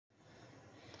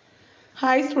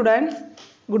Hi students,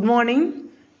 good morning.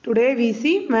 Today we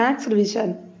see maths revision.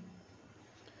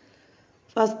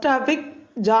 First topic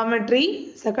geometry,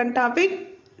 second topic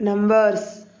numbers.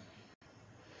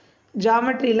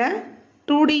 Geometry la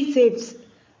 2D shapes.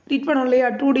 Read பண்ணோம் இல்லையா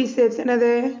 2D shapes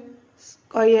என்னது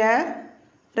square,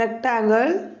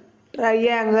 rectangle,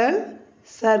 triangle,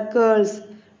 circles.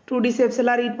 2D shapes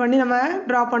எல்லாம் read பண்ணி நம்ம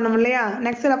draw பண்ணோம் இல்லையா.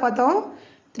 Next எல்லாம் பார்த்தோம்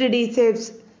 3D shapes.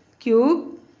 Cube,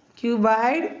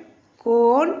 cuboid,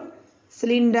 cone,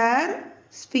 cylinder,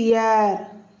 sphere.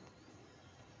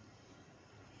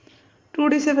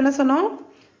 2D shape என்ன சொன்னோம்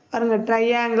பாருங்க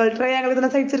triangle எத்தனை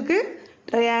sides இருக்கு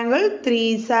triangle 3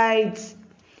 sides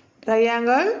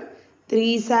triangle 3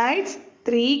 sides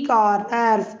 3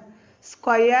 corners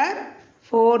square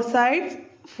 4 sides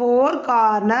 4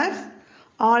 corners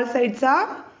all sides are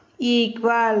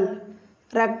equal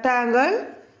rectangle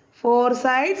 4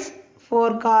 sides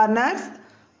 4 corners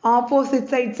opposite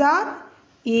sides are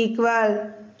equal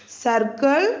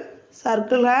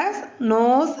circle has no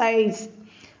sides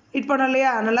இது பண்ணோம்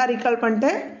இல்லையா நல்லா recall பண்ணிட்டு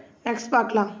நெக்ஸ்ட்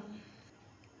பார்க்கலாம்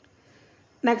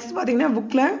நெக்ஸ்ட் பார்த்தீங்கன்னா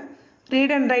புக்கில்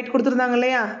ரீட் அண்ட் ரைட் கொடுத்துருந்தாங்க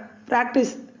இல்லையா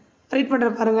ப்ராக்டிஸ் ரீட் பண்ணுற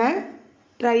பாருங்க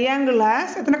ட்ரையாங்கிள்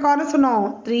ஹேஸ் எத்தனை கார்னர்ஸ் சொன்னோம்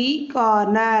 3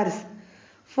 corners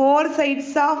 4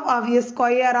 sides of a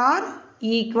square are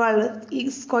equal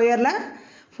ஸ்கொயரில்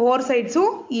 4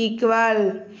 sides-உம் equal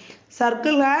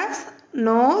circle has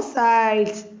no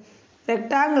sides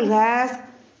rectangle has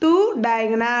 2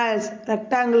 diagonals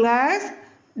rectangle has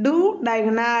 2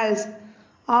 diagonals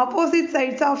opposite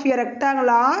sides of a rectangle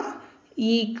are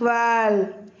equal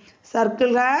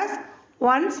circle has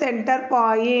one center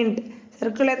point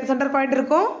circle at the center point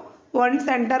இருக்கும் one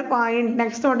center point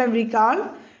next one time recall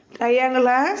triangle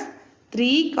has 3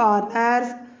 corners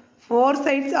 4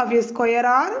 sides of a square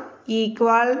are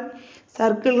equal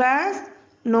circle has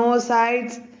no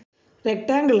sides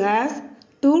rectangle has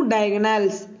 2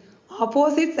 diagonals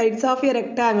opposite sides of a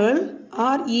rectangle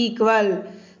are equal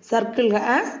circle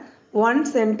has one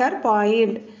center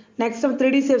point next of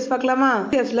 3D shapes பார்க்கலாமா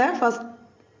shapesல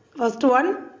first one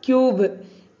cube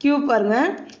பாருங்க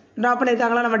draw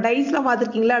பண்ணிருக்காங்களா நம்ம டைஸ்லாம்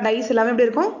பார்த்திருக்கீங்களா dies எல்லாமே எப்படி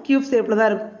இருக்கும் cube shapeல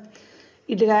தான் இருக்கும்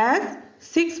it has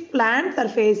 6 plan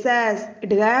surfaces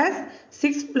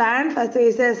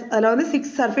அதுல வந்து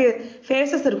 6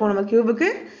 faces இருக்கும் நம்ம கியூபுக்கு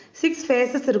 6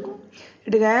 faces இருக்கும்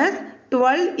it has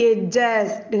 12 edges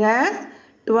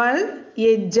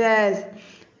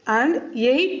and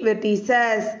 8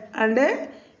 vertices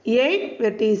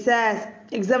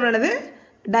example என்னது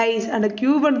dies and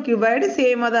cube and cuboid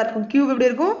சேமா தான் இருக்கும் cube எப்படி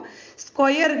இருக்கும்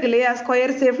ஸ்கொயர் இருக்கு இல்லையா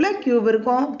ஸ்கொயர் ஷேப்ல cube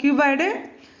இருக்கும் cuboid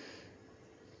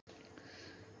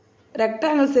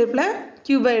rectangle ஷேப்ல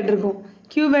cuboid இருக்கும்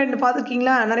cuboid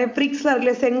பார்த்திருக்கீங்களா நிறைய bricks-லாம்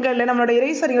இருக்குல செங்கல்ல நம்மளோட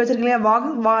eraser இங்க வச்சிருக்கீங்களா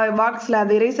பாக்ஸ்ல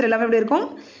அந்த eraser எல்லாமே எப்படி இருக்கும்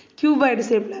cuboid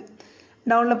ஷேப்ல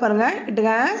டவுன்ல பாருங்க it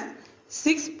has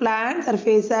 6 plan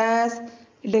surfaces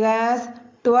it has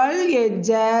 12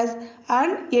 edges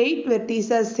and 8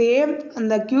 vertices same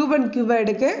அந்த cube and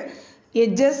cuboidக்கு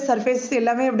edges surfaces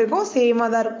எல்லாமே எப்படி இருக்கும் சேமா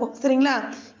தான் இருக்கும் சரிங்களா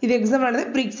இது எக்ஸாம்பிள் ஆனது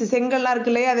bricks செங்கல்லாம்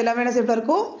இருக்கு இல்லையா அது எல்லாமே என்ன ஷேப்ல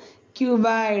இருக்கும்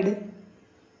cuboid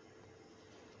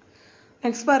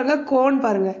நெக்ஸ்ட் பாருங்க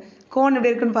கோன் எப்படி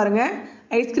இருக்குன்னு பாருங்க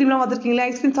ஐஸ்கிரீம்லாம் பார்த்திருக்கீங்களா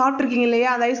ஐஸ்கிரீம் சாப்பிட்டுருக்கீங்க இல்லையா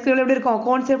அந்த ஐஸ்கிரீம்ல எப்படி இருக்கும்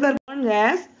கோன் ஷேப்ல இருக்கும்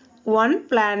has one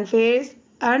plan face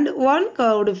and one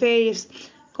curved face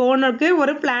கோனுக்கு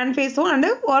ஒரு plan face-உம் and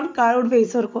one curved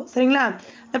face-உம் இருக்கும் சரிங்களா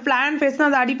அந்த plan face-னா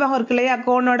அந்த அடிப்பாகம் இருக்கு இல்லையா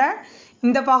கோனோட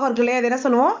இந்த பாகம் இருக்கு இல்லையா அது என்ன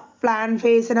சொல்லுவோம் plan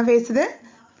face என்ன face இது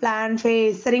plan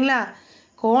face சரிங்களா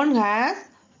cone has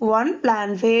one plan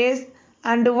face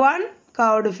and one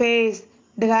curved face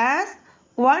it has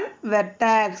one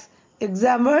vertex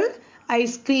example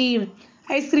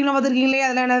ஐஸ்கிரீம்லாம் பார்த்துருக்கீங்க இல்லையா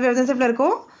அதில் என்ன ஷேப்ல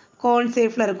இருக்கும் கோன்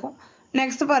ஷேப்ல இருக்கும்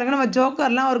நெக்ஸ்ட் பாருங்க நம்ம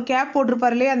ஜோக்கர்லாம் ஒரு கேப்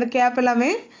போட்டிருப்பாரு இல்லையா அந்த கேப்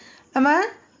எல்லாமே நம்ம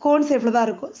கோன் ஷேப்ல தான்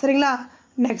இருக்கும் சரிங்களா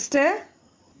நெக்ஸ்ட்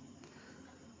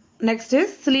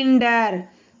சிலிண்டர்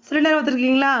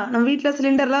பார்த்துருக்கீங்களா நம்ம வீட்டில்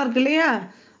சிலிண்டர்லாம் இருக்கு இல்லையா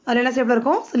அதில் என்ன ஷேப்ல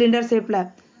இருக்கும் சிலிண்டர் ஷேப்ல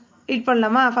ரீட்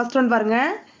பண்ணலாமா ஃபர்ஸ்ட் ஒன் பாருங்க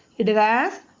it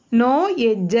has no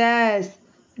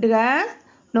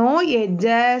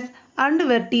edges and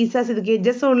vertices இதுக்கு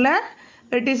edges-உம் இல்லை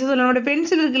vertices நம்மளோட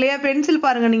பென்சில் இருக்கு இல்லையா பென்சில்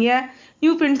பாருங்க நீங்க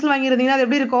நியூ பென்சில் வாங்கியிருந்தீங்கன்னா அது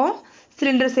எப்படி இருக்கும்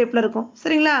சிலிண்டர் ஷேப்ல இருக்கும்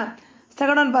சரிங்களா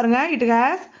செகண்ட் ஒன் பாருங்க it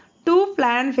has 2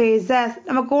 plan faces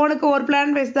நம்ம கோனுக்கு ஒரு plan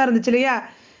face தான் இருந்துச்சு இல்லையா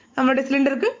நம்மளுடைய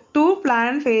சிலிண்டருக்கு 2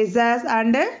 plan faces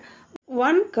and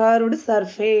one curved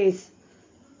surface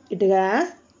it has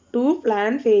 2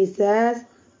 plan faces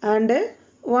and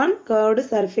one curved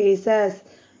surfaces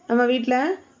நம்ம வீட்டில்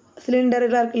சிலிண்டர்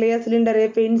எல்லாம் இருக்கு இல்லையா சிலிண்டரு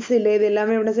பென்சில் இது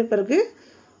எல்லாமே என்ன ஷேப்ல இருக்கு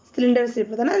சிலிண்டர்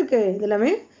ஷேப்ல தானே இருக்கு இது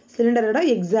எல்லாமே சிலிண்டரோட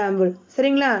எக்ஸாம்பிள்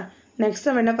சரிங்களா நெக்ஸ்ட்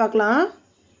நம்ம என்ன பார்க்கலாம்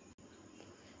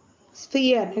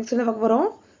ஸ்பியர். நெக்ஸ்ட் என்ன பார்க்க போகிறோம்?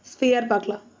 ஸ்பியர்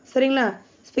பார்க்கலாம். சரிங்களா?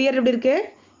 ஸ்பியர் எப்படி இருக்கு?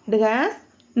 It has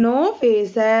no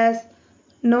faces,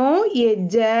 no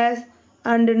edges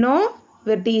and no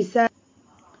vertices.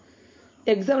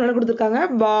 Example என்ன கொடுத்துருக்காங்க?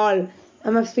 பால்.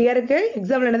 நம்ம ஸ்பியருக்கு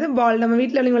எக்ஸாம்பிள் என்னது? பால். நம்ம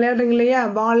வீட்டில் நீங்கள் விளையாடுறீங்க இல்லையா?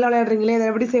 பால்லாம் விளையாடுறீங்க இல்லையா? அது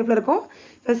எப்படி ஷேப்பில் இருக்கும்?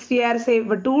 இப்போ ஸ்பியர் ஷேப்.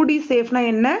 இப்போ 2D ஷேப்னா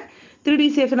என்ன, 3D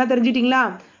ஷேப்னா தெரிஞ்சிட்டிங்களா?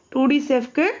 2D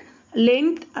ஷேப்க்கு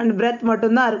length and breadth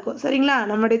மட்டும்தான் இருக்கும். சரிங்களா?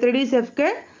 நம்மளுடைய 3D ஷேப்க்கு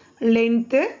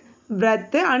length,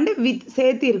 breadth and with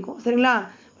சேர்த்து இருக்கும். சரிங்களா?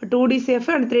 இப்போ 2D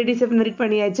shape and 3D shape read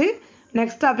பண்ணியாச்சு.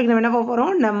 நெக்ஸ்ட் டாபிக் நம்ம என்ன பார்க்க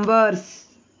போகிறோம்? நம்பர்ஸ்.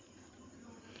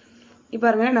 இப்போ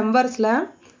பாருங்க, நம்பர்ஸில்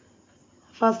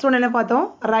ஃபர்ஸ்ட் ஒன்று என்ன பார்த்தோம்?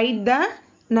 Right the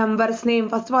numbers name.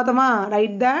 First பார்த்தோமா?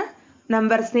 Right the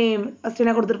numbers name. First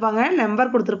என்ன கொடுத்துருப்பாங்க?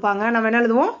 நம்பர் கொடுத்துருப்பாங்க. நம்ம என்ன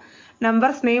எழுதுவோம்?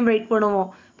 நம்பர்ஸ் நேம் ரைட் பண்ணுவோம்.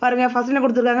 பாருங்க, ஃபர்ஸ்ட் என்ன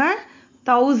கொடுத்துருக்காங்க?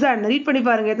 1000. ரீட் பண்ணி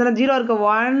பாருங்க, எத்தனை ஜீரோ இருக்கு?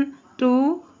 1 2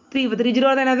 3. இப்போ 3 ஜீரோ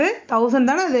தான் என்னது? 1000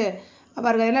 தானே அது.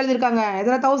 பாருங்க என்ன எழுதியிருக்காங்க?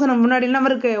 எத்தனை 1000 முன்னாடி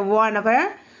நம்பர் இருக்கு? 1. அப்போ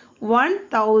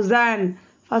 1000.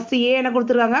 ஃபர்ஸ்ட் ஏ என்ன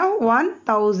கொடுத்துருக்காங்க?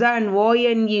 1000.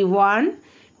 ONE 1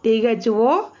 THOUSAND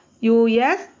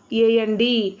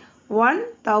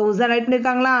 1000 ரைட்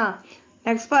பண்ணியிருக்காங்களா?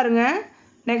 நெக்ஸ்ட் பாருங்க,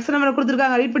 நெக்ஸ்ட் நம்பர்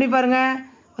கொடுத்துருக்காங்க. ரீட் பண்ணி பாருங்க.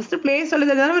 ஃபர்ஸ்ட் பிளேஸ்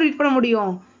எழுதி தானே ரீட் பண்ண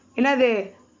முடியும். என்னது?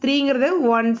 3ங்கிறது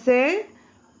ஒன்ஸு,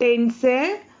 டென்ஸு,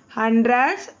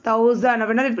 ஹண்ட்ரட்ஸ், 1000.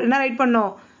 அப்போ என்ன ரைட்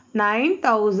பண்ணோம்?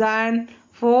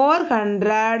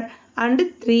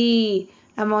 9403.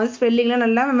 நம்ம வந்து ஸ்பெல்லிங்லாம்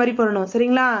நல்லா மெமரி பண்ணணும்.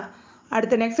 சரிங்களா?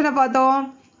 அடுத்து நெக்ஸ்ட் என்ன பார்த்தோம்?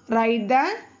 ரைட் த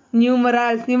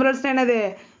நியூமரல்ஸ். நியூமரல்ஸ்னால் என்னது?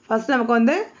 ஃபர்ஸ்ட் நமக்கு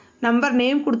வந்து நம்பர்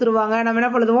நேம் கொடுத்துருவாங்க. நம்ம என்ன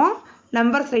பண்ணுவோம்?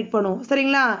 நம்பர்ஸ் ரைட் பண்ணுவோம்.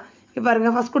 சரிங்களா? இப்போ பாருங்க,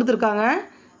 ஃபர்ஸ்ட் கொடுத்துருக்காங்க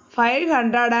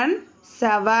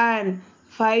 507.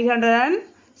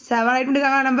 507 ரைட்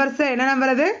பண்ணியிருக்காங்க. நம்பர்ஸ் என்ன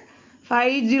நம்பர் அது?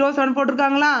 507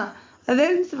 போட்டிருக்காங்களா? அது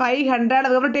 500.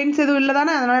 அதுக்கப்புறம் டென்ஸ் எதுவும் இல்லை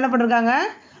தானே, அதனால என்ன பண்ணிருக்காங்க?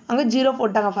 அங்கே 0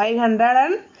 போட்டாங்க.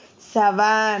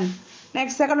 507.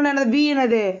 நெக்ஸ்ட் செகண்ட் என்னது? பி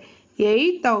என்னது?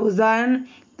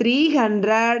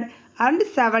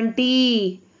 8370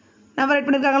 நம்பர் ரைட்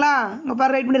பண்ணியிருக்காங்களா? இங்கே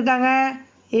பாரு, ரைட் பண்ணியிருக்காங்க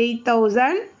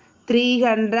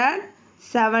 8370.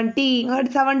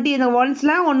 70 இந்த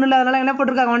ஒன்ஸ்லாம் ஒன்றும் இல்லை, அதனால என்ன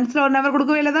போட்டிருக்காங்க? ஒன்ஸில் ஒரு நம்பர்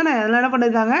கொடுக்கவே இல்லை தானே, அதனால என்ன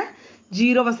பண்ணியிருக்காங்க?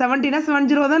 0. 70னா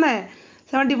 70 தானே,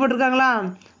 70 போட்டிருக்காங்களா?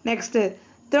 நெக்ஸ்ட்டு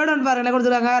தேர்ட் ஒன் பாருங்க, என்ன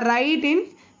கொடுத்துருக்காங்க? ரைட் இன்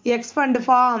எக்ஸ்பேண்ட்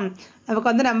ஃபார்ம். நமக்கு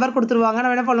வந்து நம்பர் கொடுத்துருவாங்க.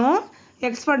 நம்ம என்ன பண்ணுவோம்?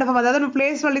 எக்ஸ்பேண்ட் ஃபார்ம், அதாவது நம்ம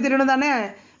பிளேஸ் வேல்யூ தெரியணும் தானே,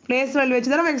 பிளேஸ் வேல்யூ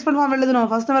வச்சு தான் நம்ம எக்ஸ்பேண்ட் ஃபார்ம் எழுதணும்.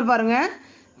 ஃபர்ஸ்ட் நம்பர் பாருங்க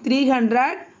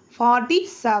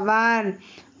 347.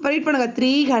 ரீட் பண்ணுங்க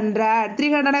 300.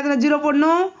 300 எத்தனை ஜீரோ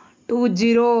போடணும்?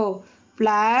 20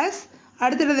 ப்ளஸ்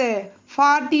அடுத்தது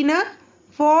 40னா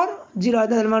 40.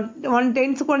 அது நம்ம 1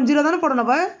 10க்கு 1 0 தானே போடணும்.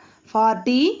 அப்போ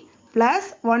 40 ப்ளஸ்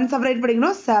 1 செப்பரேட்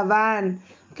பண்ணிக்கணும் 7.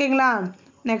 ஓகேங்களா?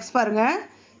 நெக்ஸ்ட் பாருங்க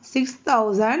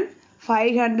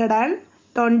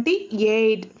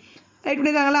 6528 ரைட்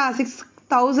பண்ணியிருக்காங்களா?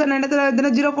 6000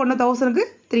 எத்தனை ஜீரோ போடணும்? 1000க்கு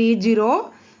 30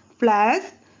 ப்ளஸ்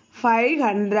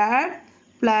 500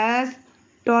 ப்ளஸ்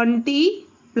 20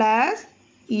 ப்ளஸ்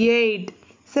 8.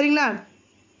 சரிங்களா?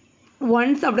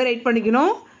 ஒன்ஸ் அப்படியே ரைட்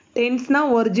பண்ணிக்கணும்.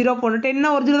 டென்ஸ்னால் ஒரு ஜீரோ போடணும். 10னா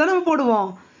ஒரு ஜீரோ தான் நம்ம போடுவோம்.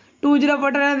 2 ஜீரோ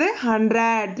போட்டது 100.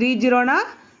 3 ஜீரோனா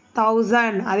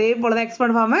 1000. அதே போல் தான்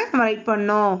எக்ஸ்பேண்ட் ஃபார்மை நம்ம ரைட்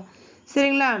பண்ணோம்.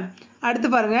 சரிங்களா? அடுத்து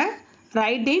பாருங்கள்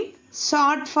ரைட் இன்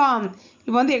ஷார்ட் ஃபார்ம்.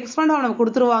 இப்போ வந்து எக்ஸ்பேண்ட் ஃபார்ம் நம்ம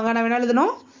கொடுத்துருவாங்க. நம்ம என்ன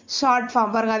எழுதணும்? Short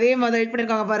form. பாருங்கள் அதே மாதிரி ரைட்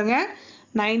பண்ணியிருக்காங்க. பாருங்கள்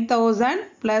 9000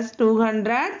 ப்ளஸ்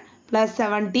 200 ப்ளஸ்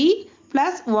 70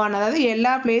 ப்ளஸ் 1. அதாவது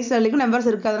எல்லா பிளேஸ் வேல்யூக்கும் நம்பர்ஸ்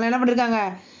இருக்குது. அதெல்லாம் என்ன பண்ணியிருக்காங்க?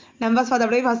 நம்பர்ஸ் பார்த்து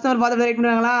அப்படியே ஃபஸ்ட் நம்பர் பார்த்து அப்படியே ரைட்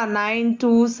பண்ணுவாங்களா?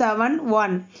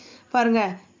 9271.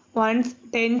 பாருங்கள் ஒன்ஸ்,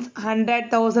 டென்ஸ், 100,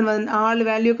 1000 வந்து 4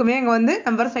 வேல்யூக்குமே இங்கே வந்து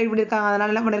நம்பர்ஸ் ரைட் பண்ணியிருக்காங்க.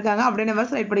 அதனால் என்ன பண்ணியிருக்காங்க? அப்படியே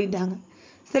நம்பர்ஸ் ரைட் பண்ணிக்கிட்டாங்க.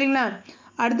 சரிங்களா?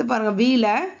 அடுத்து பாருங்கள்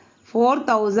பியில்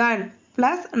 4000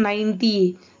 ப்ளஸ் 90.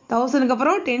 1000க்கு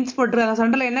அப்புறம் டென்ஸ் போட்டிருக்காங்க.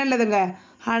 சென்டரில் என்ன இல்லைதுங்க?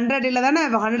 100 இல்லை தானே.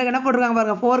 இப்போ 100க்கு என்ன போட்டிருக்காங்க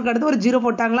பாருங்கள்? 4க்கு அடுத்து ஒரு 0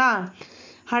 போட்டாங்களா?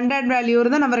 100 வேல்யூ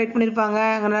இருந்தால் நம்ம ரைட் பண்ணியிருப்பாங்க.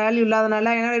 அங்கே வேல்யூ இல்லாதனால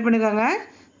என்ன ரைட் பண்ணியிருக்காங்க?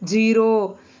 0.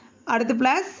 அடுத்து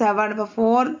ப்ளஸ் 7. இப்போ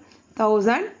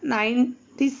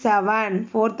 4097.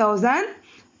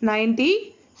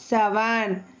 4097.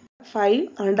 5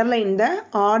 அண்டர்லைன் த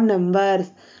ஆட் நம்பர்ஸ்.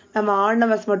 நம்ம ஆட்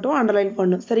நம்பர்ஸ் மட்டும் அண்டர்லைன்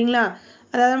பண்ணணும். சரிங்களா?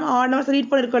 அதாவது நம்ம ஆட் நம்பர்ஸ் ரீட்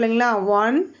பண்ணியிருக்கோம் இல்லைங்களா?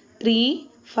 1 3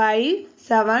 5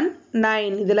 7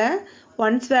 9. இதில்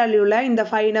ஒன்ஸ் வேல்யூவில் இந்த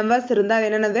 5 நம்பர்ஸ் இருந்தால் அது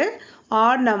என்னென்னது?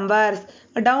 Odd numbers.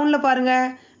 டவுனில் பாருங்கள்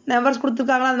நம்பர்ஸ்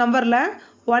கொடுத்துருக்காங்களா? அந்த நம்பரில்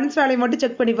ஒன்ஸ் வேல்யூ மட்டும்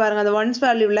செக் பண்ணி பாருங்கள். அந்த ஒன்ஸ்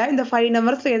வேல்யூவில் இந்த 5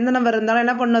 நம்பர்ஸில் எந்த நம்பர் இருந்தாலும்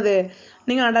என்ன பண்ணுது?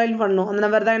 நீங்கள் அண்டர்லைன் பண்ணணும். அந்த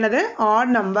நம்பர் தான் என்னது?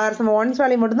 Odd numbers. நம்ம ஒன்ஸ்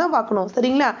வேல்யூ மட்டும் தான் பார்க்கணும்.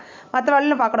 சரிங்களா? மற்ற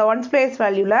வேல்யூவில் பார்க்கணும். ஒன்ஸ் பிளேஸ்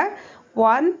வேல்யூவில்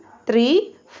 1 3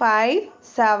 5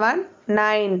 7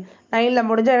 9. 9ல்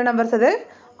முடிஞ்ச என்ன நம்பர்ஸ் அது?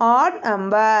 Odd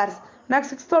numbers.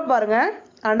 நெக்ஸ்ட் 6th பாருங்கள்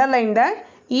அண்டர்லைன் த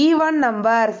ஈவன்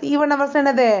நம்பர்ஸ். ஈவன் நம்பர்ஸ்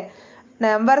என்னது?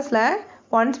 நம்பர்ஸில்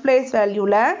ஒன்ஸ் பிளேஸ்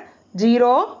வேல்யூவில்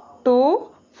 0 2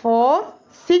 4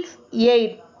 6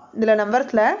 8 இதில்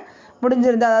நம்பர்ஸில்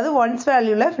முடிஞ்சிருந்தா அதாவது ஒன்ஸ்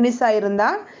வேல்யூவில் ஃபினிஷ் ஆகிருந்தா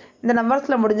இந்த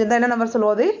நம்பர்ஸில் முடிஞ்சிருந்தா என்ன நம்பர்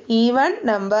சொல்லுவது ஈவன்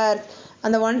நம்பர்ஸ்.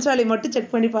 அந்த ஒன்ஸ் வேல்யூ மட்டும்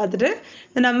செக் பண்ணி பார்த்துட்டு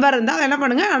இந்த நம்பர் இருந்தால் அதை என்ன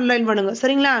பண்ணுங்கள் அண்டர்லைன் பண்ணுங்கள்.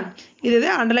 சரிங்களா, இது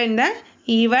அண்டர்லைன் த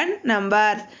ஈவன்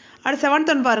நம்பர்ஸ். அடுத்து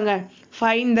 7th ஒன் பாருங்கள்.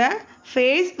 Find the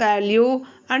face value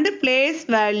and place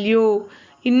value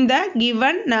in the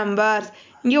given numbers.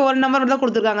 இங்கே ஒரு நம்பர் மட்டும் தான்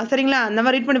கொடுத்துருக்காங்க. சரிங்களா, அந்த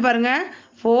மாதிரி ரீட் பண்ணி பாருங்கள்.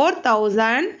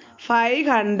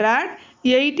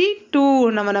 4582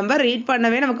 நம்ம நம்பர் ரீட்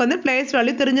பண்ணவே நமக்கு வந்து பிளேஸ்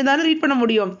வேல்யூ தெரிஞ்சுதானே ரீட் பண்ண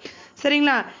முடியும்.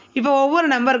 சரிங்களா, இப்போ ஒவ்வொரு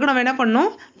நம்பருக்கும் நம்ம என்ன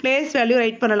பண்ணணும் பிளேஸ் வேல்யூ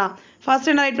ரைட் பண்ணலாம். ஃபர்ஸ்ட்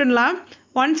என்ன ரைட் பண்ணலாம்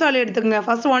ஒன்ஸ் வேல்யூ எடுத்துக்கோங்க.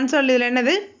 ஃபர்ஸ்ட் ஒன்ஸ் வேல்யூ இதில்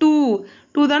என்னது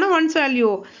 2 தானே ஒன்ஸ் வேல்யூ.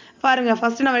 பாருங்கள்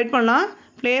ஃபர்ஸ்ட் நம்ம ரைட் பண்ணலாம்.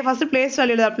 ஃபர்ஸ்ட் பிளேஸ்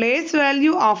வேல்யூ எழுதலாம். பிளேஸ்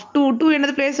வேல்யூ ஆஃப் 2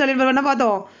 என்னது பிளேஸ் வேல்யூ என்ன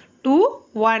பார்த்தோம் 2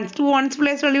 ஒன்ஸ்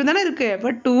பிளேஸ் வேல்யூ தானே இருக்குது. இப்போ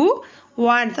 2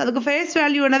 ஒன்ஸ் அதுக்கு ஃபேஸ்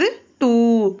வேல்யூ என்னது 2.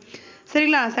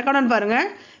 சரிங்களா, செகண்ட் ஒன் பாருங்கள்.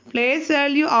 Place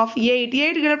value of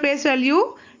 8 place value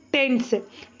tense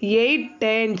 8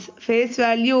 tense face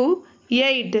value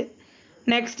 8.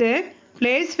 Next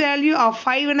place value of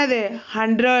 5 என்னது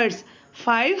hundreds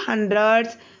 5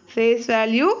 hundreds face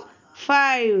value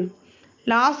 5.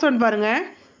 Last one பாருங்கள்.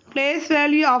 Place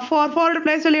value of 4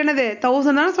 place value என்னது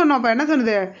 1000 தானே சொன்னோம். அப்போ என்ன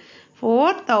சொன்னது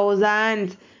 4000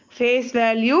 ஃபேஸ்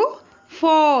வேல்யூ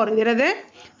 4. இது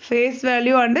face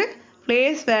value and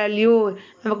place value.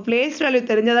 நமக்கு பிளேஸ் வேல்யூ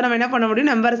தெரிஞ்சால் தான் நம்ம என்ன பண்ண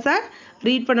முடியும் நம்பர்ஸை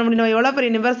ரீட் பண்ண முடியும். நம்ம எவ்வளோ பெரிய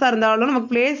நம்பர்ஸாக இருந்தாலும் நமக்கு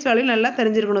பிளேஸ் வேல்யூ நல்லா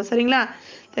தெரிஞ்சிருக்கணும். சரிங்களா,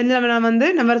 தெரிஞ்சு நம்ம வந்து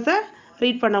நம்பர்ஸை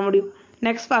ரீட் பண்ண முடியும்.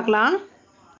 நெக்ஸ்ட் பார்க்கலாம்.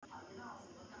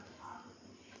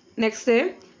 நெக்ஸ்ட்டு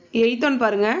 8th ஒன்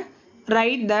பாருங்கள்.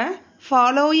 Right the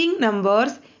following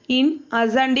numbers in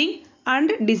ascending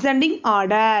and descending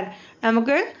order.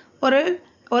 நமக்கு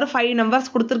ஒரு 5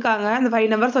 நம்பர்ஸ் கொடுத்துருக்காங்க. அந்த 5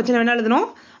 நம்பர்ஸ் வச்சு நம்ம என்ன எழுதணும்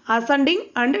அசெண்டிங்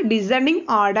அண்ட் டிசெண்டிங்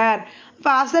ஆர்டர். இப்போ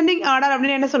அசெண்டிங் ஆர்டர்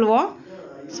அப்படின்னு என்ன சொல்லுவோம்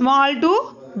small to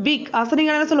big. Ascending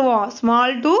order என்ன சொல்லுவோம்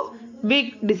small to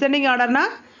big. Descending ஆர்டர்னா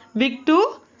big to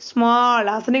small.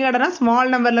 Ascending ஆர்டர்னா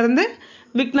small நம்பர்லேருந்து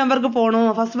பிக் நம்பருக்கு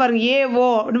போகணும். ஃபஸ்ட் பாருங்கள் ஏஓ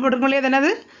அப்படின்னு போட்டிருக்கோம் இல்லையா, அது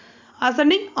என்னது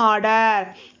அசெண்டிங் ஆர்டர்.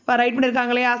 இப்போ ரைட்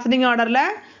பண்ணியிருக்காங்க இல்லையா அசெண்டிங் ஆர்டரில்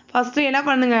ஃபஸ்ட்டு என்ன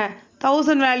பண்ணுங்கள்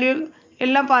 1000 வேல்யூ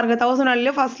எல்லாம் பாருங்கள். 1000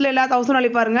 வேல்யூ ஃபஸ்ட்டில் எல்லா 1000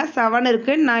 வேல்யூ பாருங்கள் 7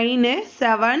 இருக்குது 9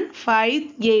 7 5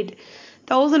 8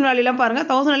 1000 வேல்யூலாம் பாருங்கள்.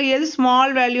 1000 வேல்யூ எது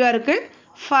ஸ்மால் வேல்யூவாக இருக்குது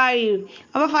 5.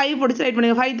 அப்போ 5 பிடிச்சி ரைட்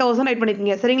பண்ணுங்கள் 5000 ரைட்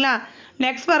பண்ணிக்கோங்க. சரிங்களா,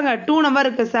 நெக்ஸ்ட் பாருங்கள் 2 நம்பர்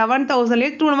இருக்குது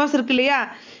 7000லேயே 2 நம்பர்ஸ் இருக்குது இல்லையா.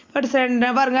 பட்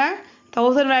பாருங்கள்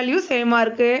 1000 வேல்யூ சேமாக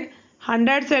இருக்குது.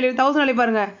 ஹண்ட்ரட்ஸ் வேல்யூ 1000 வேல்யூ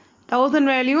பாருங்கள் 1000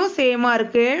 வேல்யூ சேமாக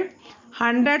இருக்குது.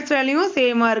 ஹண்ட்ரட்ஸ் வேல்யூ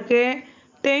சேமாக இருக்குது.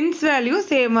 டென்ஸ் வேல்யூ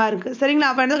சேமாக இருக்குது. சரிங்களா,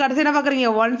 அப்போ என்ன கடைசி என்ன பார்க்குறீங்க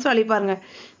ஒன்ஸ் வேல்யூ பாருங்கள்.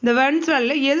 இந்த ஒன்ஸ்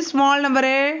வேல்யூ எது ஸ்மால்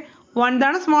நம்பரு 1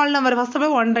 தானே ஸ்மால் நம்பர். ஃபஸ்ட்டு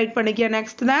போய் 1 ரைட் பண்ணிக்க.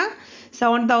 நெக்ஸ்ட் தான்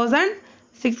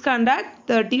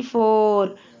 7634.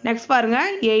 நெக்ஸ்ட்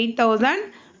பாருங்கள்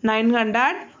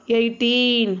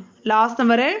 8918. Last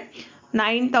number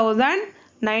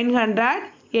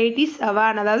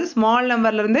 9987. அதாவது ஸ்மால்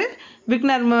நம்பர்லேருந்து பிக்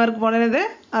நம்பருக்கு போனது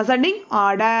அசெண்டிங்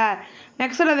ஆர்டர்.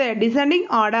 நெக்ஸ்ட் என்னது டிசெண்டிங்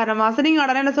ஆர்டர். நம்ம அசெண்டிங்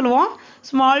ஆர்டர் என்ன சொல்லுவோம்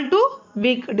small to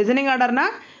big. Descending ஆர்டர்னா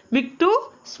big to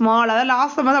small. அதாவது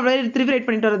லாஸ்ட் வந்து அப்படியே திருப்பி ரைட்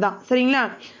பண்ணிட்டு வருது தான். சரிங்களா,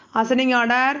 ascending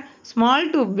order small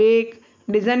to big,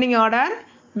 descending order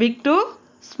big to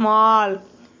small.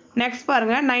 Next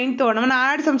பாருங்கள் 9th ஒன். நம்ம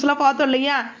ஆட் சம்ஸ்லாம் பார்த்தோம்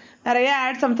இல்லையா, நிறைய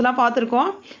ஆட் சம்ஸ்லாம்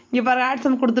பார்த்துருக்கோம். இங்கே பாருங்கள் ஆட்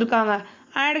சம் கொடுத்துருக்காங்க.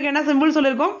 ஆடுக்கு என்ன சிம்பிள்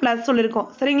சொல்லியிருக்கோம் ப்ளஸ் சொல்லியிருக்கோம்.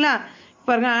 சரிங்களா,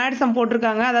 பாருங்கள் ஆட் சம்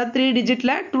போட்டிருக்காங்க. அதாவது 3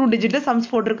 டிஜிட்டில் 2 டிஜிட்டில் சம்ஸ்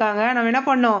போட்டிருக்காங்க. நம்ம என்ன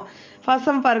பண்ணோம் ஃபர்ஸ்ட்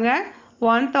சம் பாருங்கள்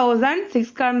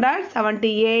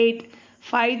 1678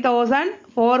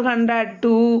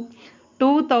 5402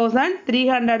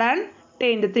 2310.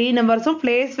 இந்த 3 நம்பர்ஸும்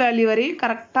பிளேஸ் வேல்யூ வரையும்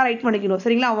கரெக்டாக ரைட் பண்ணிக்கணும்.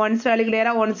 சரிங்களா, ஒன்ஸ் வேல்யூ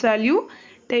கிளியராக once value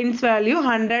tense value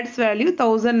hundreds value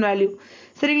 1000 value.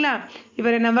 சரிங்களா, இப்போ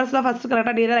நம்பர்ஸ்லாம் ஃபஸ்ட்டு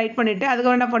கரெக்டாக டீராக ரைட் பண்ணிவிட்டு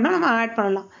அதுக்கு என்ன பண்ணோம் நம்ம ஆட்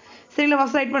பண்ணலாம். சரிங்களா,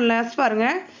 ஃபஸ்ட் ரைட் பண்ணலாம். நெக்ஸ்ட்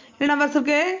பாருங்கள் என்ன நம்பர்ஸ்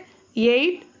இருக்குது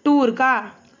 8 2 இருக்கா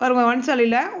பாருங்கள் ஒன்ஸ்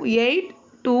வேல்யூவில்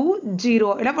 820.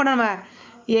 என்ன பண்ணோம் நம்ம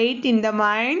 8 in the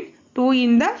mind 2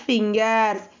 in the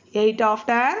fingers 8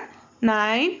 after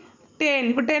 9 10.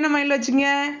 இப்போ 10 மைண்டில் வச்சுங்க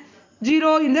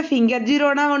 0 in the finger.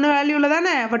 0னா ஒன்று வேல்யூவில்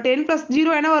தானே. அப்போ 10 +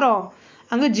 0 என்ன வரும்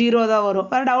அங்கே 0 தான் வரும்.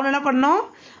 வேறு டவுன் என்ன பண்ணோம்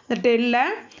இந்த 10ல்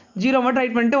 0 மட்டும்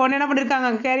ரைட் பண்ணிட்டு 1 என்ன பண்ணியிருக்காங்க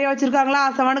அங்கே கேரியாக வச்சுருக்காங்களா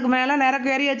 7க்கு மேலே நேராக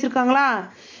கேரியாக வச்சுருக்காங்களா.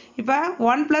 இப்போ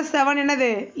 1 + 7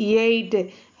 என்னது 8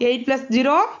 8 +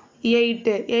 0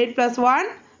 8 8 + 1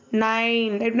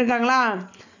 9 ரைட் பண்ணியிருக்காங்களா.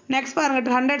 நெக்ஸ்ட்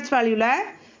பாருங்கள் ஹண்ட்ரட்ஸ் வேல்யூவில்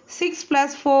 6 +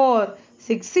 4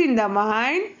 6 in the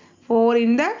mind 4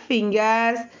 in the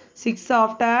fingers 6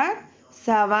 after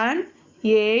 7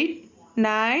 8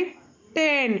 9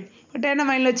 10. இப்போ 10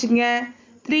 மைண்டில் வச்சுங்க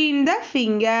 3 in the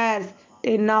fingers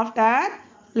 10 after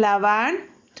 11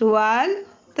 12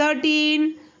 13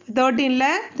 13ல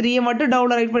 3 மட்டும்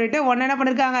டவுன்ல ரைட் பண்ணிட்டு 1 என்ன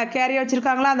பண்ணிருக்காங்க கேரியா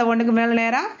வச்சிருக்காங்களா அந்த 1க்கு மேல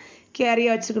நேரா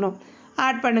கேரியா வச்சுக்கணும்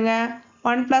ஆட் பண்ணுங்க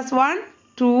 1 + 1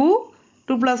 2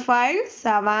 2 + 5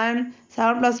 7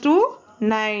 7 + 2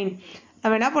 9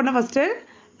 நம்ம என்ன பண்ணோம் ஃபர்ஸ்ட்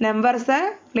நம்பர்ஸை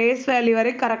பிளேஸ் வேல்யூ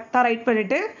வரை கரெக்டாக ரைட்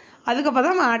பண்ணிட்டு அதுக்கப்புறம்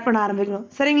தான் நம்ம ஆட் பண்ண ஆரம்பிக்கணும்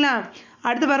சரிங்களா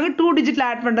அடுத்து பாருங்க 2 டிஜிட்டில்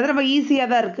ஆட் பண்ணுறது நம்ம ஈஸியாக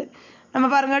தான் இருக்குது நம்ம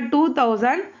பாருங்க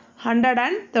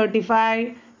 2135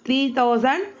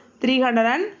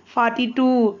 3342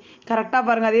 கரெக்டாக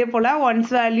பாருங்கள் அதே போல்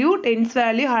once value tense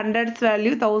value hundreds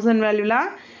value thousand வேல்யூலாம்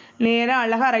நேராக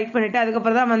அழகாக ரைட் பண்ணிவிட்டு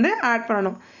அதுக்கப்புறம் தான் வந்து ஆட்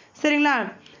பண்ணணும் சரிங்களா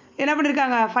என்ன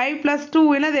பண்ணியிருக்காங்க 5 + 2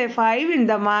 என்னது 5 in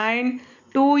the mind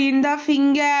 2 in the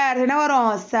fingers என்ன வரும்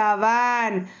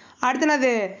 7 அடுத்து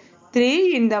என்னது 3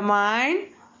 in the mind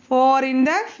 4 in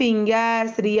the fingers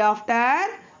 3 after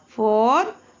 4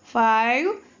 5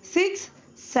 6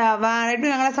 7 right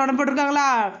பண்ணிருக்காங்களா 7 போட்டிருக்காங்களா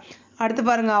அடுத்து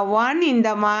பாருங்க 1 in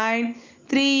the mind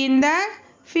 3 in the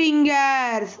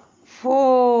fingers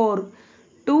 4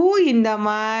 2 in the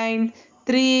mind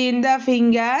 3 in the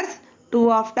fingers 2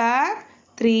 after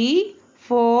 3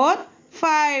 4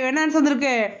 5 என்ன ஆன்சர்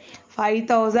வந்திருக்கு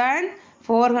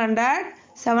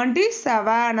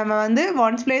 5477 நம்ம வந்து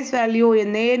ஒன்ஸ் பிளேஸ் வேல்யூ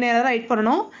நேரம் ரைட்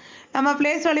பண்ணணும் நம்ம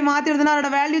பிளேஸ் வேல்யூ மாற்றி இருந்தோம்னா அதோட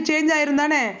வேல்யூ சேஞ்ச்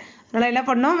ஆயிருந்தானே அதனால் என்ன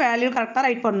பண்ணணும் வேல்யூ கரெக்டாக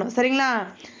ரைட் பண்ணணும் சரிங்களா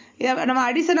இதை நம்ம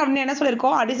அடிஷன் அப்படின்னு என்ன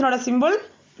சொல்லியிருக்கோம் அடிஷனோட சிம்பிள்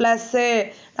ப்ளஸ்ஸு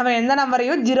நம்ம எந்த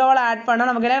நம்பரையும் ஜீரோவில் ஆட் பண்ணால்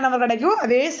நமக்கு என்ன நம்பர் கிடைக்கும்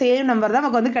அதே சேம் நம்பர் தான்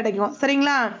நமக்கு வந்து கிடைக்கும்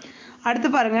சரிங்களா அடுத்து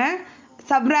பாருங்கள்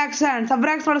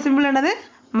சப்ராக்ஷனோட சிம்பிள் என்னது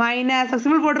minus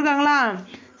simple போட்டிருக்காங்களா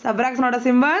சப்ராக்ஷனோட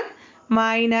simple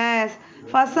minus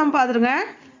first sum பார்த்துருங்க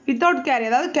வித்தவுட் கேரி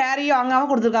அதாவது கேரியும் வாங்காமல்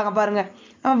கொடுத்துருக்காங்க பாருங்கள்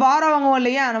நம்ம பாரோ வாங்குவோம்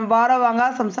இல்லையா நம்ம பாரோ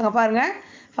வாங்காத சம்ஸ் அங்கே பாருங்கள்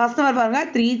ஃபர்ஸ்ட் நம்பர் பாருங்கள்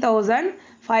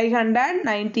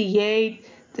 3598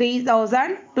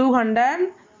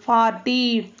 3240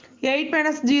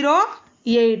 8 - 0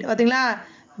 8 பார்த்தீங்களா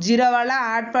ஜீரோவால்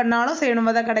ஆட் பண்ணாலும் சேம்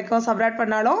நம்பர் தான் கிடைக்கும் சப்ராக்ட்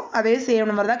பண்ணாலும் அதே சேம்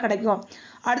நம்பர் தான் கிடைக்கும்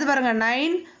அடுத்து பாருங்கள்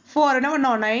 9 4 என்ன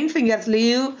பண்ணோம் 9 ஃபிங்கர்ஸ்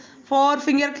லீவ் 4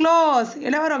 ஃபிங்கர் க்ளோஸ்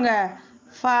என்ன வருவாங்க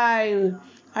 5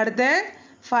 அடுத்து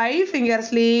 5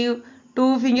 ஃபிங்கர்ஸ் லீவ் 2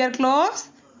 ஃபிங்கர் க்ளோஸ்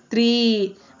 3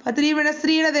 3 -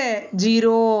 3 என்னது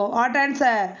 0 வாட்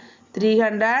ஆன்சர்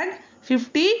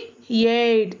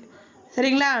 358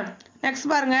 சரிங்களா நெக்ஸ்ட்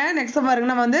பாருங்க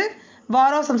நம்ம வந்து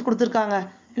பாரோ சம்ஸ் கொடுத்துருக்காங்க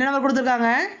என்ன நம்பர் கொடுத்துருக்காங்க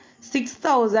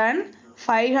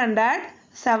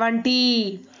 6570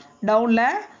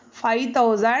 டவுனில்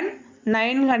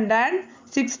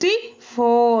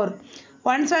 5964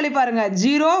 ஒன்ஸ் வேல்யூ பாருங்க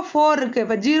 0 4 இருக்குது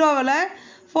இப்போ ஜீரோவில்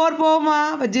 4 போகுமா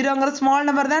இப்போ ஜீரோங்கிற ஸ்மால்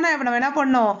நம்பர் தானே இப்போ நம்ம என்ன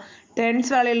பண்ணோம் டென்ஸ்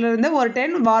வேல்யூலேருந்து ஒரு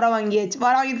 10 பாரோ வாங்கியாச்சு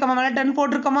பாரோ வாங்கியிருக்கோமா மேலே 10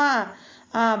 போட்டிருக்கோமா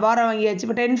பாரோ வாங்கியாச்சு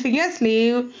இப்போ 10 ஃபிங்கர்ஸ்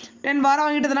லீவ் 10 பாரோ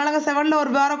வாங்கிட்டதுனால 7ல்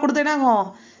ஒரு பாரோ கொடுத்து என்ன ஆகும்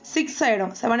 6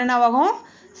 ஆகிடும் 7 என்ன ஆகும்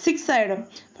 6 ஆகிடும்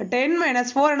இப்போ 10 -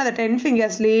 4 என்னது 10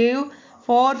 fingers leave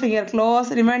 4 finger close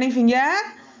remaining finger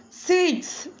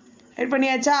 6 right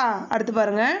பண்ணியாச்சா அடுத்து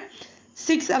பாருங்கள்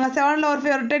 6 அங்கே 7ல் ஒரு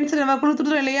 10 நம்ம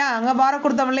கொடுத்துட்டோம் இல்லையா அங்கே பாரோ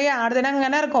கொடுத்தோம் இல்லையா அடுத்து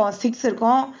என்ன இருக்கும் 6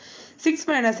 இருக்கும் 6 -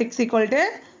 6 =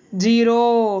 0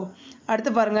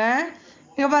 அடுத்து பாருங்கள்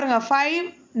இங்கே பாருங்கள் 5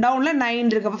 டவுனில் 9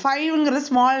 இருக்குது அப்போ 5ங்கிறது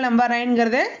ஸ்மால் நம்பர்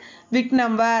 9ங்கிறது பிக்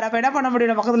நம்பர் அப்போ என்ன பண்ண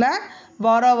முடியும் பக்கத்தில்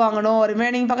பாரோ வாங்கணும்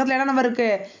ரிமைனிங் பக்கத்தில் என்ன நம்பர்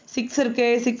இருக்குது 6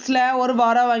 இருக்குது 6ல் ஒரு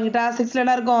பாரோ வாங்கிட்டா 6ல்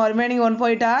என்ன இருக்கும் ரிமைனிங் 1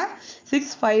 போயிட்டா 6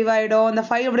 5 ஆகிடும் இந்த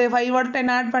 5 அப்படியே 5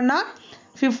 10 ஆட் பண்ணால்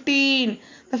 15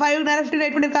 இந்த 5க்கு நேரம் 15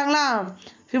 ரைட் பண்ணியிருக்காங்களா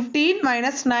 15 -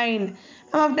 9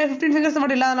 நம்ம அப்படியே 15 ஃபிங்கர்ஸ்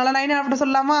மட்டும் இல்லாதனால 9 அப்படி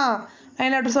சொல்லலாமா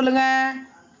 9 அப்படி சொல்லுங்கள்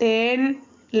 10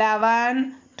 11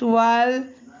 12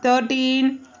 13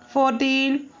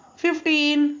 14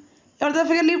 15 எவ்வளோ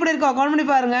ஃபிங்கர் லீவ் பண்ணியிருக்கோம் கவுண்ட் பண்ணி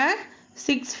பாருங்கள்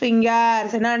 6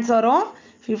 ஃபிங்கர்ஸ் என்ன ஆன்சர் வரும்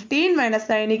 15 - 9 =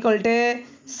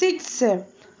 6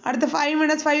 அடுத்து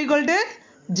 5 - 5 =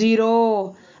 0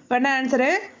 இப்போ என்ன ஆன்சரு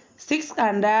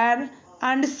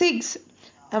 606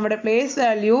 நம்மளோட பிளேஸ்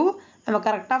வேல்யூ நம்ம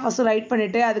கரெக்டாக ஃபஸ்ட்டு ரைட்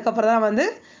பண்ணிவிட்டு அதுக்கப்புறம் தான் வந்து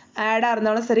ஆடாக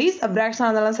இருந்தாலும் சரி சப்ராக்ஷனாக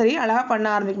இருந்தாலும் சரி அழகாக பண்ண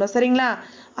ஆரம்பிக்கணும் சரிங்களா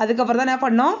அதுக்கப்புறம் தான் என்ன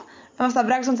பண்ணோம் நம்ம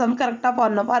சப்ராக்ஷன் சம் கரெக்டாக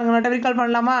பண்ணணும் பாருங்கள் நோட்டை ரீகால்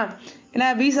பண்ணலாமா ஏன்னா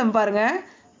பி சம் பாருங்கள்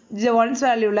ஒன்ஸ்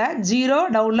வேல்யூவில் 0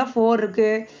 டவுனில் 4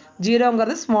 இருக்குது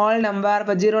 0ங்கிறது ஸ்மால் நம்பர்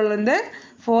இப்போ 0லேருந்து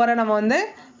 4 நம்ம வந்து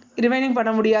ரிமைனிங்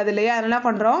பண்ண முடியாது இல்லையா அதனால் என்ன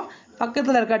பண்ணுறோம்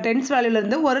பக்கத்தில் இருக்க டென்ஸ்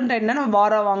வேல்யூலேருந்து ஒரு 10 நம்ம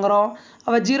பாரோ வாங்குகிறோம்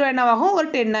அப்போ 0 என்னவாகும் ஒரு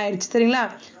 10 ஆயிடுச்சு சரிங்களா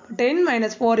 10 -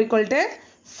 4 =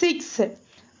 6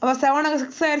 அப்போ 7 அங்கே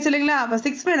 6 ஆயிடுச்சு இல்லைங்களா அப்போ 6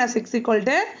 - 6 =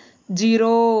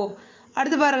 0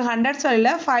 அடுத்து பாருங்கள் ஹண்ட்ரட்ஸ்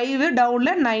வேல்யூவில் 5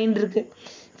 டவுனில் 9 இருக்குது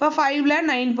இப்போ 5ல்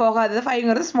 9 போகாது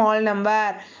 5ங்கிறது ஸ்மால்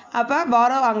நம்பர் அப்போ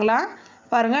பாரோ வாங்கலாம்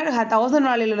பாருங்கள் 1000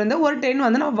 வேல்யூலேருந்து ஒரு 10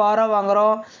 வந்து நம்ம பாரோ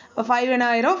வாங்குகிறோம் இப்போ 5 என்ன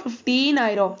ஆயிரும் 15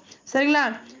 ஆயிரும் சரிங்களா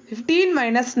 15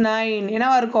 minus 9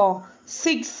 என்னவா இருக்கும்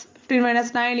 6. 15 minus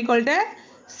 9 equal to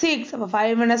 6. அப்போ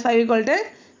 5 minus 5 equal to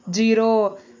 0.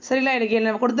 சரிங்களா? எனக்கு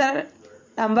நம்ம கொடுத்த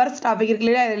நம்பர்ஸ் டாபிக் இருக்கு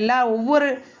இல்லையா, எல்லாம் ஒவ்வொரு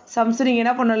சம்ஸும் நீங்கள்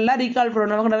என்ன பண்ணணும்னா ரீகால்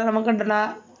பண்ணணும். நமக்கு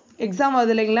எக்ஸாம்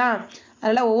வருது இல்லைங்களா,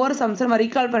 அதனால் ஒவ்வொரு சம்ஸும் நம்ம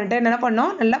ரீகால் பண்ணிட்டு என்ன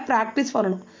பண்ணணும், நல்லா ப்ராக்டிஸ்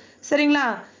பண்ணணும். சரிங்களா?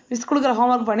 மிஸ் கொடுக்குற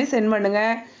ஹோம்ஒர்க் பண்ணி சென்ட்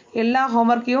பண்ணுங்கள். எல்லா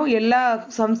ஹோம்ஒர்க்கையும் எல்லா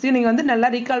சம்ஸையும் நீங்கள் வந்து நல்லா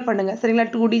ரீகால் பண்ணுங்கள். சரிங்களா?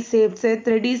 2D ஷேப்ஸு,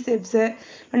 3D ஷேப்ஸு,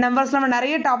 நம்பர்ஸ்லாம் நம்ம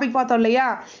நிறைய டாபிக் பார்த்தோம் இல்லையா,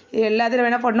 எல்லாத்தையும்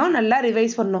என்ன பண்ணணும், நல்லா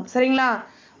ரிவைஸ் பண்ணணும். சரிங்களா?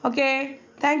 Okay,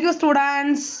 thank you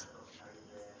students.